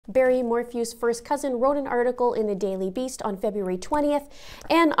Barry Morphew's first cousin wrote an article in the Daily Beast on February 20th,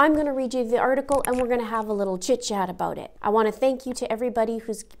 and I'm going to read you the article and we're going to have a little chit-chat about it. I want to thank you to everybody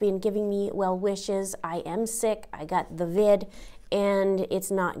who's been giving me well wishes. I am sick, I got the vid, and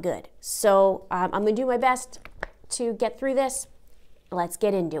it's not good. So I'm going to do my best to get through this. Let's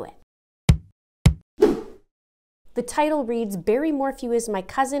get into it. The title reads, Barry Morphew is my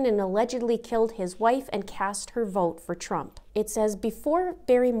cousin and allegedly killed his wife and cast her vote for Trump. It says, before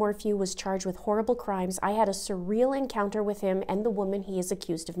Barry Morphew was charged with horrible crimes, I had a surreal encounter with him and the woman he is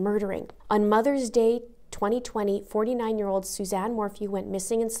accused of murdering. On Mother's Day 2020, 49-year-old Suzanne Morphew went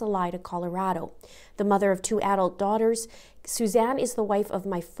missing in Salida, Colorado. The mother of 2 adult daughters, Suzanne is the wife of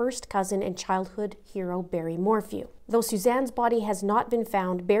my first cousin and childhood hero, Barry Morphew. Though Suzanne's body has not been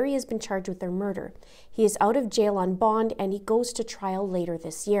found, Barry has been charged with their murder. He is out of jail on bond and he goes to trial later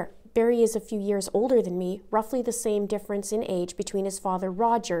this year. Barry is a few years older than me, roughly the same difference in age between his father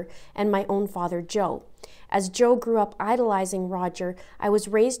Roger and my own father Joe. As Joe grew up idolizing Roger, I was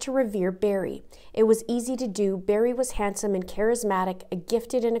raised to revere Barry. It was easy to do. Barry was handsome and charismatic, a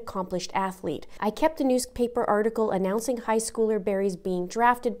gifted and accomplished athlete. I kept a newspaper article announcing high schooler Barry's being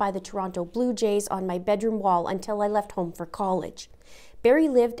drafted by the Toronto Blue Jays on my bedroom wall until I left home for college. Barry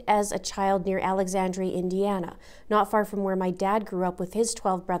lived as a child near Alexandria, Indiana, not far from where my dad grew up with his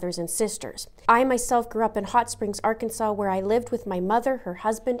 12 brothers and sisters. I myself grew up in Hot Springs, Arkansas, where I lived with my mother, her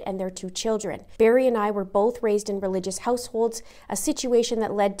husband, and their 2 children. Barry and I were both raised in religious households, a situation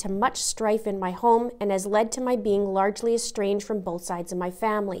that led to much strife in my home and has led to my being largely estranged from both sides of my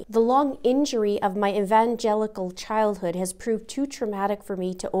family. The long injury of my evangelical childhood has proved too traumatic for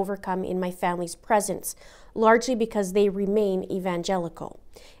me to overcome in my family's presence, largely because they remain evangelical.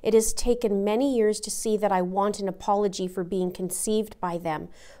 It has taken many years to see that I want an apology for being conceived by them,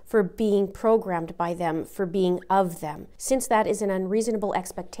 for being programmed by them, for being of them. Since that is an unreasonable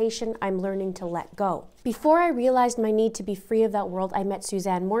expectation, I'm learning to let go. Before I realized my need to be free of that world, I met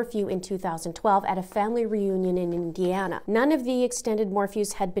Suzanne Morphew in 2012 at a family reunion in Indiana. None of the extended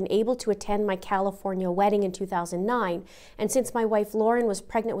Morphews had been able to attend my California wedding in 2009, and since my wife Lauren was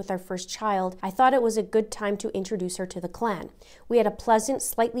pregnant with our first child, I thought it was a good time to introduce her to the clan. We had a pleasant,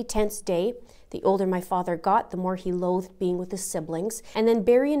 slightly tense day. The older my father got, the more he loathed being with his siblings. And then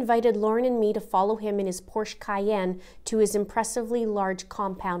Barry invited Lauren and me to follow him in his Porsche Cayenne to his impressively large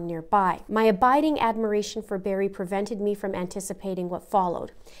compound nearby. My abiding admiration for Barry prevented me from anticipating what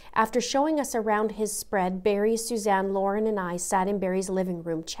followed. After showing us around his spread, Barry, Suzanne, Lauren, and I sat in Barry's living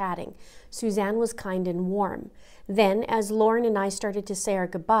room chatting. Suzanne was kind and warm. Then, as Lauren and I started to say our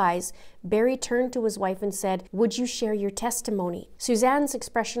goodbyes, Barry turned to his wife and said, "Would you share your testimony?" Suzanne's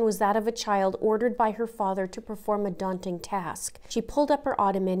expression was that of a child ordered by her father to perform a daunting task. She pulled up her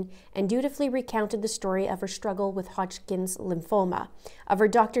ottoman and dutifully recounted the story of her struggle with Hodgkin's lymphoma, of her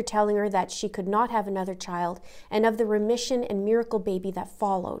doctor telling her that she could not have another child, and of the remission and miracle baby that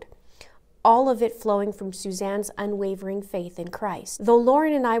followed. All of it flowing from Suzanne's unwavering faith in Christ. Though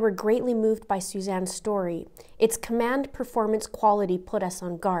Lauren and I were greatly moved by Suzanne's story, its command performance quality put us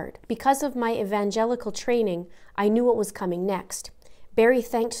on guard. Because of my evangelical training, I knew what was coming next. Barry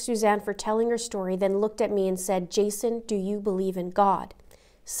thanked Suzanne for telling her story, then looked at me and said, "Jason, do you believe in God?"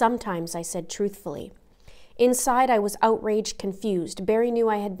 "Sometimes," I said truthfully. Inside, I was outraged, confused. Barry knew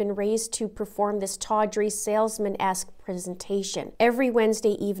I had been raised to perform this tawdry, salesman-esque presentation. Every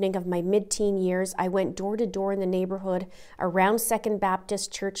Wednesday evening of my mid-teen years, I went door to door in the neighborhood around Second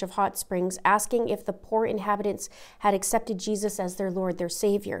Baptist Church of Hot Springs, asking if the poor inhabitants had accepted Jesus as their Lord, their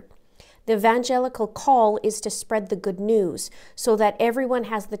Savior. The evangelical call is to spread the good news so that everyone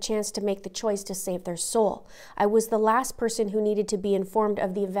has the chance to make the choice to save their soul. I was the last person who needed to be informed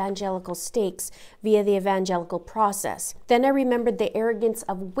of the evangelical stakes via the evangelical process. Then I remembered the arrogance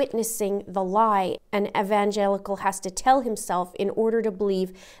of witnessing the lie an evangelical has to tell himself in order to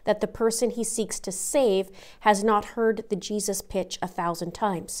believe that the person he seeks to save has not heard the Jesus pitch 1,000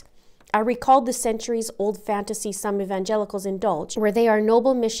 times. I recalled the centuries-old fantasy some evangelicals indulge, where they are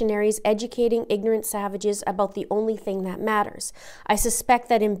noble missionaries educating ignorant savages about the only thing that matters. I suspect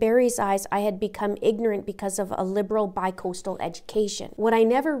that in Barry's eyes, I had become ignorant because of a liberal bicoastal education. What I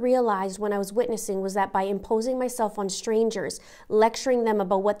never realized when I was witnessing was that by imposing myself on strangers, lecturing them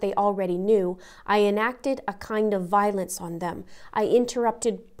about what they already knew, I enacted a kind of violence on them. I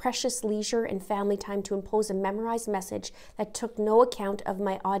interrupted precious leisure and family time to impose a memorized message that took no account of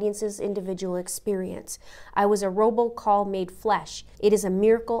my audience's individual experience. I was a robocall made flesh. It is a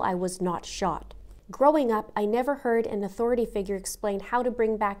miracle I was not shot. Growing up, I never heard an authority figure explain how to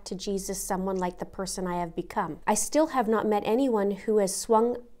bring back to Jesus someone like the person I have become. I still have not met anyone who has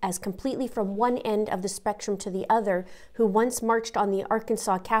swung as completely from one end of the spectrum to the other, who once marched on the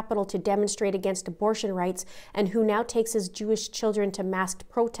Arkansas Capitol to demonstrate against abortion rights and who now takes his Jewish children to masked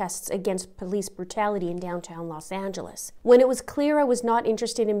protests against police brutality in downtown Los Angeles. When it was clear I was not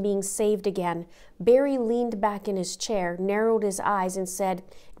interested in being saved again, Barry leaned back in his chair, narrowed his eyes, and said,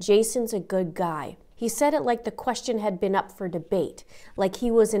 "Jason's a good guy." He said it like the question had been up for debate, like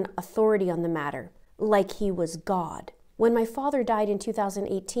he was an authority on the matter, like he was God. When my father died in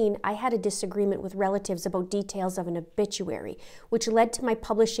 2018, I had a disagreement with relatives about details of an obituary, which led to my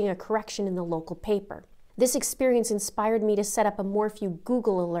publishing a correction in the local paper. This experience inspired me to set up a Morphew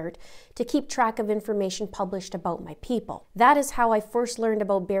Google alert to keep track of information published about my people. That is how I first learned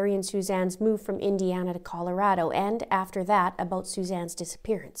about Barry and Suzanne's move from Indiana to Colorado, and after that, about Suzanne's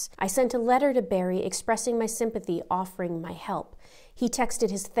disappearance. I sent a letter to Barry expressing my sympathy, offering my help. He texted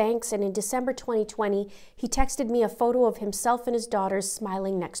his thanks, and in December 2020, he texted me a photo of himself and his daughters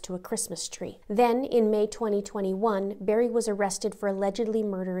smiling next to a Christmas tree. Then, in May 2021, Barry was arrested for allegedly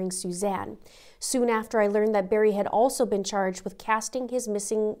murdering Suzanne. Soon after, I learned that Barry had also been charged with casting his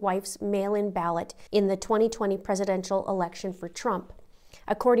missing wife's mail-in ballot in the 2020 presidential election for Trump.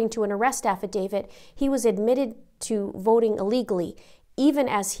 According to an arrest affidavit, he was admitted to voting illegally, even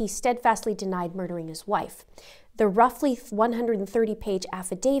as he steadfastly denied murdering his wife. The roughly 130-page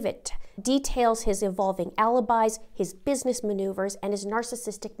affidavit details his evolving alibis, his business maneuvers, and his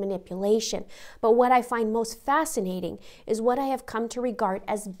narcissistic manipulation. But what I find most fascinating is what I have come to regard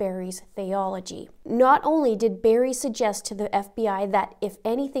as Barry's theology. Not only did Barry suggest to the FBI that if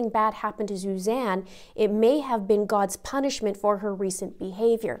anything bad happened to Suzanne, it may have been God's punishment for her recent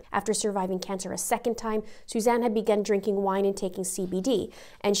behavior. After surviving cancer a second time, Suzanne had begun drinking wine and taking CBD,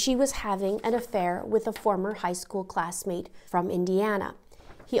 and she was having an affair with a former high school classmate from Indiana.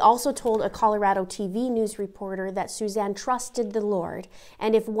 He also told a Colorado TV news reporter that Suzanne trusted the Lord,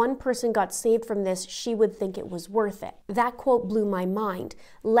 and if one person got saved from this, she would think it was worth it. That quote blew my mind,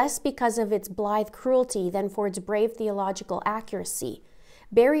 less because of its blithe cruelty than for its brave theological accuracy.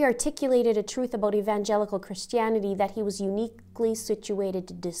 Barry articulated a truth about evangelical Christianity that he was uniquely situated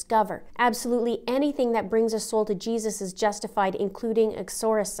to discover. Absolutely anything that brings a soul to Jesus is justified, including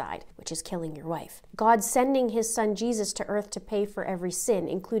exoricide, which is killing your wife. God sending his son Jesus to earth to pay for every sin,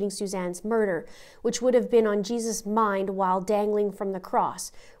 including Suzanne's murder, which would have been on Jesus' mind while dangling from the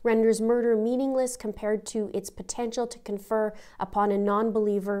cross, renders murder meaningless compared to its potential to confer upon a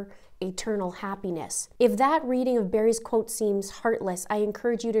non-believer eternal happiness. If that reading of Barry's quote seems heartless, I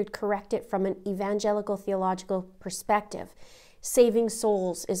encourage you to correct it from an evangelical theological perspective. Saving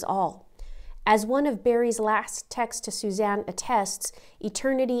souls is all. As one of Barry's last texts to Suzanne attests,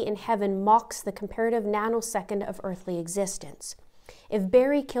 eternity in heaven mocks the comparative nanosecond of earthly existence. If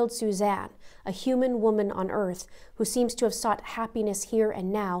Barry killed Suzanne, a human woman on earth who seems to have sought happiness here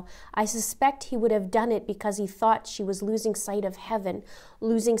and now, I suspect he would have done it because he thought she was losing sight of heaven,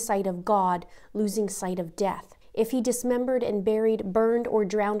 losing sight of God, losing sight of death. If he dismembered and buried, burned, or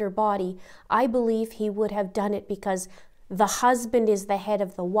drowned her body, I believe he would have done it because the husband is the head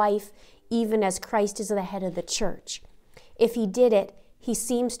of the wife, even as Christ is the head of the church. If he did it, he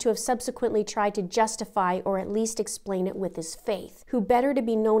seems to have subsequently tried to justify or at least explain it with his faith. Who better to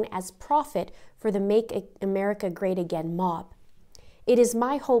be known as prophet for the Make America Great Again mob? It is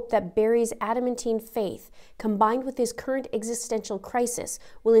my hope that Barry's adamantine faith, combined with his current existential crisis,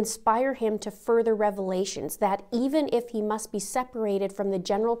 will inspire him to further revelations that even if he must be separated from the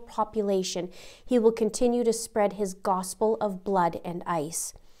general population, he will continue to spread his gospel of blood and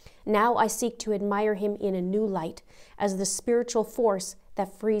ice. Now I seek to admire him in a new light as the spiritual force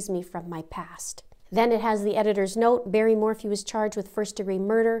that frees me from my past. Then it has the editor's note. Barry Morphew is charged with first-degree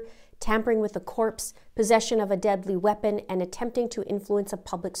murder, tampering with a corpse, possession of a deadly weapon, and attempting to influence a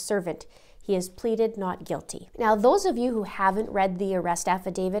public servant. He has pleaded not guilty. Now, those of you who haven't read the arrest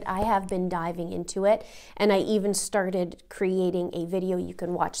affidavit, I have been diving into it, and I even started creating a video. You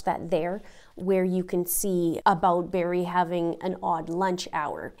can watch that there, where you can see about Barry having an odd lunch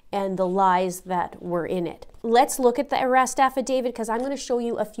hour and the lies that were in it. Let's look at the arrest affidavit because I'm going to show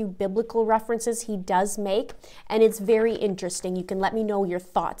you a few biblical references he does make, and it's very interesting. You can let me know your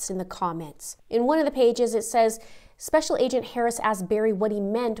thoughts in the comments. In one of the pages it says, Special Agent Harris asked Barry what he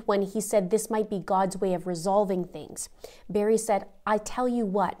meant when he said this might be God's way of resolving things. Barry said, I tell you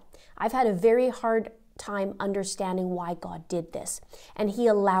what, I've had a very hard time understanding why God did this, and he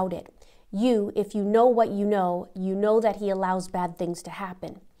allowed it. You, if you know what you know that he allows bad things to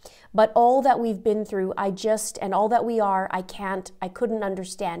happen. But all that we've been through, and all that we are, I couldn't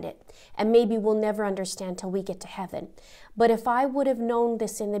understand it. And maybe we'll never understand till we get to heaven. But if I would have known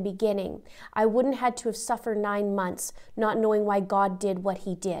this in the beginning, I wouldn't had to have suffered 9 months not knowing why God did what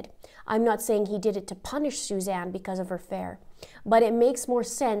he did. I'm not saying he did it to punish Suzanne because of her affair, but it makes more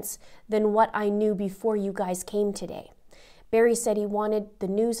sense than what I knew before you guys came today. Barry said he wanted the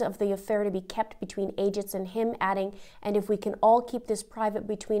news of the affair to be kept between agents and him, adding, and if we can all keep this private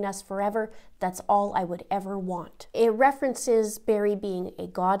between us forever, that's all I would ever want. It references Barry being a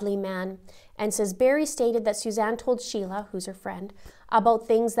godly man and says Barry stated that Suzanne told Sheila, who's her friend, about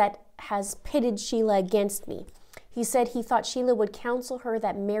things that has pitted Sheila against me. He said he thought Sheila would counsel her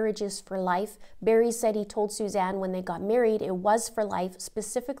that marriage is for life. Barry said he told Suzanne when they got married it was for life,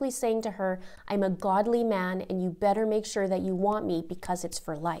 specifically saying to her, I'm a godly man and you better make sure that you want me because it's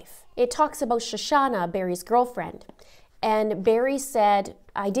for life. It talks about Shoshana, Barry's girlfriend. And Barry said,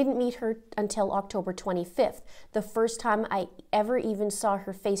 I didn't meet her until October 25th. The first time I ever even saw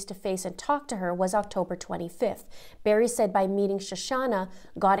her face to face and talked to her was October 25th. Barry said by meeting Shoshana,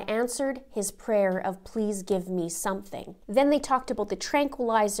 God answered his prayer of please give me something. Then they talked about the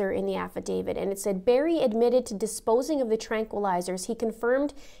tranquilizer in the affidavit, and it said Barry admitted to disposing of the tranquilizers. He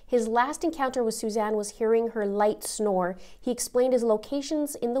confirmed his last encounter with Suzanne was hearing her light snore. He explained his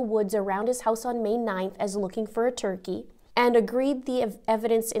locations in the woods around his house on May 9th as looking for a turkey, and agreed the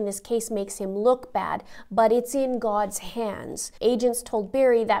evidence in this case makes him look bad, but it's in God's hands. Agents told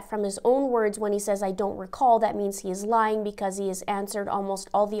Barry that from his own words when he says, I don't recall, that means he is lying because he has answered almost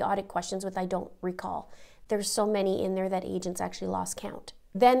all the audit questions with I don't recall. There's so many in there that agents actually lost count.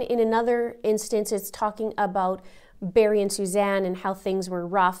 Then in another instance, it's talking about Barry and Suzanne and how things were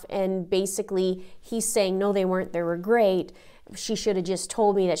rough, and basically he's saying, no, they weren't, they were great. She should have just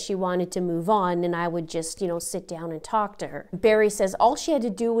told me that she wanted to move on and I would just, sit down and talk to her. Barry says all she had to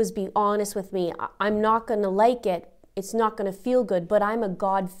do was be honest with me. I'm not going to like it. It's not going to feel good, but I'm a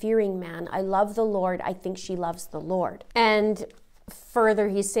God-fearing man. I love the Lord. I think she loves the Lord. And further,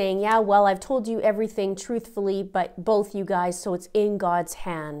 he's saying, yeah, well, I've told you everything truthfully, but both you guys, so it's in God's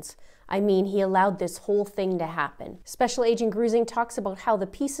hands. I mean, he allowed this whole thing to happen. Special Agent Grusing talks about how the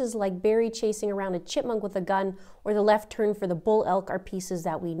pieces like Barry chasing around a chipmunk with a gun or the left turn for the bull elk are pieces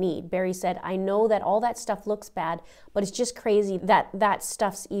that we need. Barry said, I know that all that stuff looks bad, but it's just crazy that that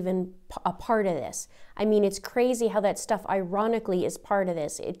stuff's even a part of this. I mean, it's crazy how that stuff ironically is part of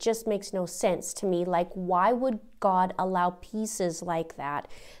this. It just makes no sense to me. Like, why would God allow pieces like that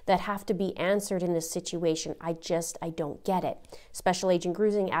have to be answered in this situation? I don't get it. Special Agent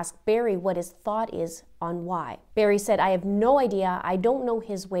Grusing asked Barry what his thought is on why. Barry said, I have no idea. I don't know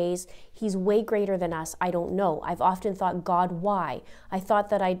his ways. He's way greater than us. I don't know. I've often thought, God, why? I thought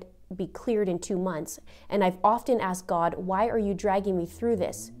that I'd be cleared in 2 months. And I've often asked God, why are you dragging me through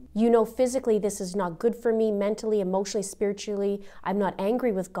this? You know, physically, this is not good for me, mentally, emotionally, spiritually. I'm not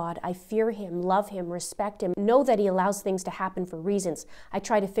angry with God. I fear him, love him, respect him, know that he allows things to happen for reasons. I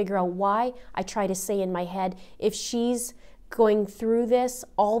try to figure out why. I try to say in my head, if she's going through this,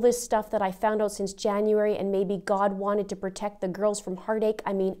 all this stuff that I found out since January, and maybe God wanted to protect the girls from heartache,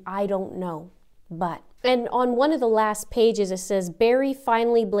 I mean, I don't know. And on one of the last pages, it says, Barry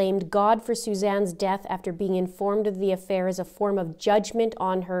finally blamed God for Suzanne's death after being informed of the affair as a form of judgment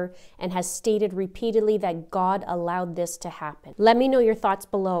on her, and has stated repeatedly that God allowed this to happen. Let me know your thoughts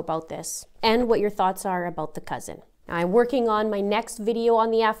below about this and what your thoughts are about the cousin. I'm working on my next video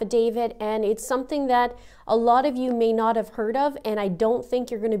on the affidavit, and it's something that a lot of you may not have heard of, and I don't think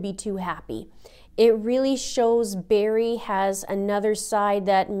you're going to be too happy. It really shows Barry has another side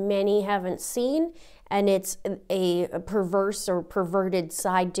that many haven't seen, and it's a perverse or perverted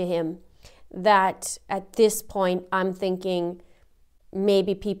side to him that at this point I'm thinking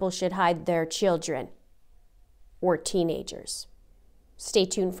maybe people should hide their children or teenagers. Stay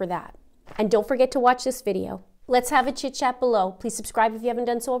tuned for that. And don't forget to watch this video. Let's have a chit chat below. Please subscribe if you haven't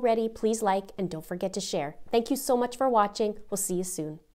done so already. Please like, and don't forget to share. Thank you so much for watching. We'll see you soon.